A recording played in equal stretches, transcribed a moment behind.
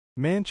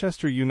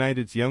Manchester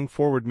United's young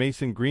forward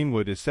Mason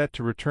Greenwood is set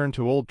to return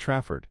to Old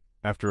Trafford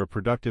after a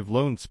productive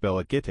loan spell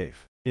at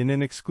Getafe. In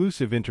an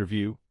exclusive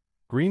interview,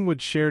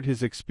 Greenwood shared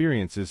his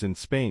experiences in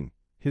Spain,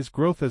 his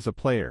growth as a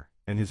player,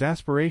 and his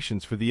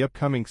aspirations for the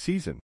upcoming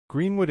season.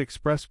 Greenwood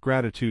expressed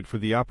gratitude for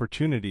the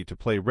opportunity to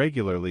play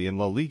regularly in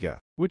La Liga,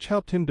 which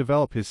helped him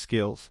develop his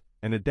skills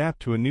and adapt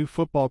to a new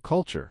football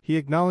culture. He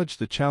acknowledged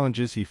the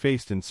challenges he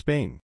faced in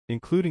Spain,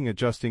 including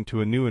adjusting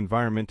to a new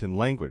environment and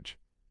language,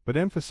 but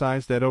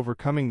emphasized that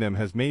overcoming them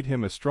has made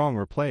him a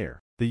stronger player.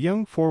 The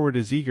young forward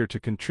is eager to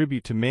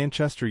contribute to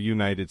Manchester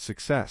United's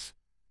success,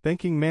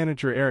 thanking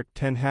manager Erik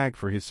ten Hag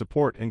for his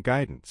support and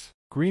guidance.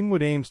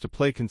 Greenwood aims to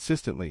play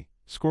consistently,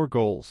 score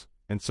goals,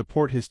 and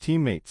support his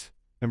teammates,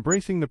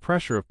 embracing the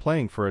pressure of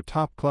playing for a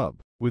top club.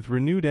 With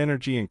renewed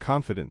energy and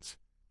confidence,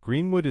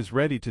 Greenwood is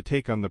ready to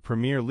take on the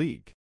Premier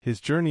League.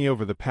 His journey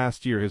over the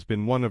past year has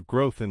been one of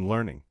growth and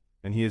learning,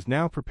 and he is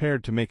now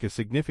prepared to make a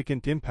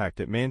significant impact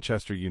at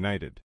Manchester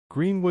United.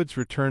 Greenwood's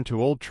return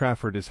to Old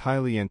Trafford is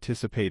highly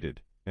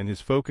anticipated, and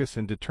his focus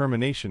and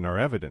determination are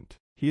evident.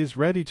 He is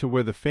ready to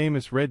wear the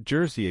famous red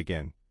jersey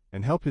again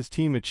and help his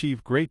team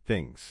achieve great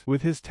things.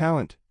 With his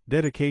talent,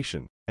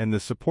 dedication, and the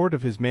support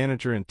of his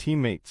manager and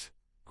teammates,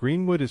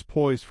 Greenwood is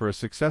poised for a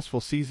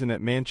successful season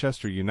at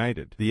Manchester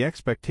United. The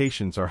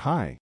expectations are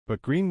high,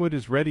 but Greenwood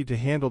is ready to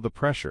handle the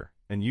pressure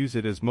and use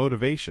it as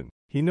motivation.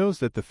 He knows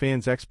that the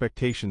fans'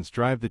 expectations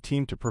drive the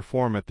team to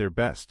perform at their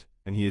best,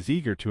 and he is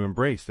eager to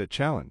embrace that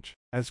challenge.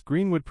 As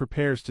Greenwood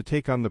prepares to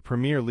take on the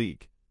Premier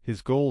League,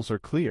 his goals are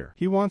clear.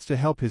 He wants to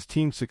help his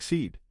team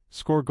succeed,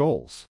 score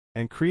goals,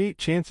 and create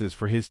chances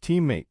for his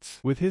teammates.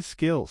 With his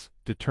skills,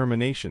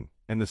 determination,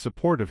 and the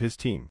support of his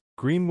team,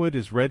 Greenwood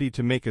is ready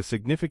to make a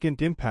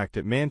significant impact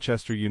at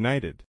Manchester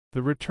United.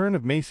 The return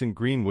of Mason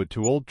Greenwood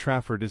to Old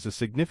Trafford is a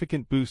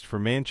significant boost for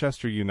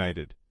Manchester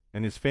United,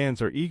 and his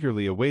fans are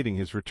eagerly awaiting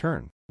his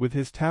return. With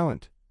his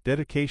talent,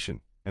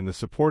 dedication, and the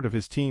support of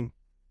his team,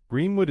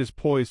 Greenwood is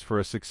poised for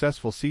a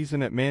successful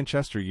season at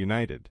Manchester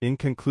United. In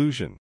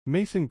conclusion,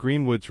 Mason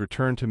Greenwood's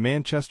return to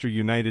Manchester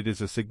United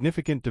is a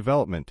significant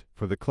development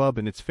for the club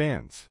and its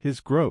fans. His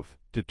growth,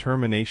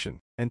 determination,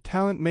 and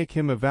talent make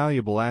him a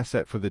valuable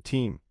asset for the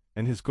team,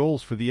 and his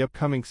goals for the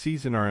upcoming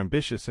season are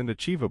ambitious and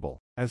achievable.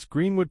 As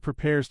Greenwood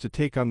prepares to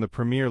take on the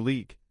Premier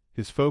League,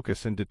 his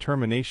focus and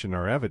determination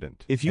are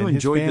evident. If you and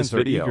his enjoyed fans this are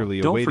video, eagerly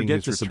don't awaiting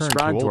forget his to return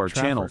subscribe to Old our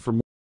channel Trafford. for more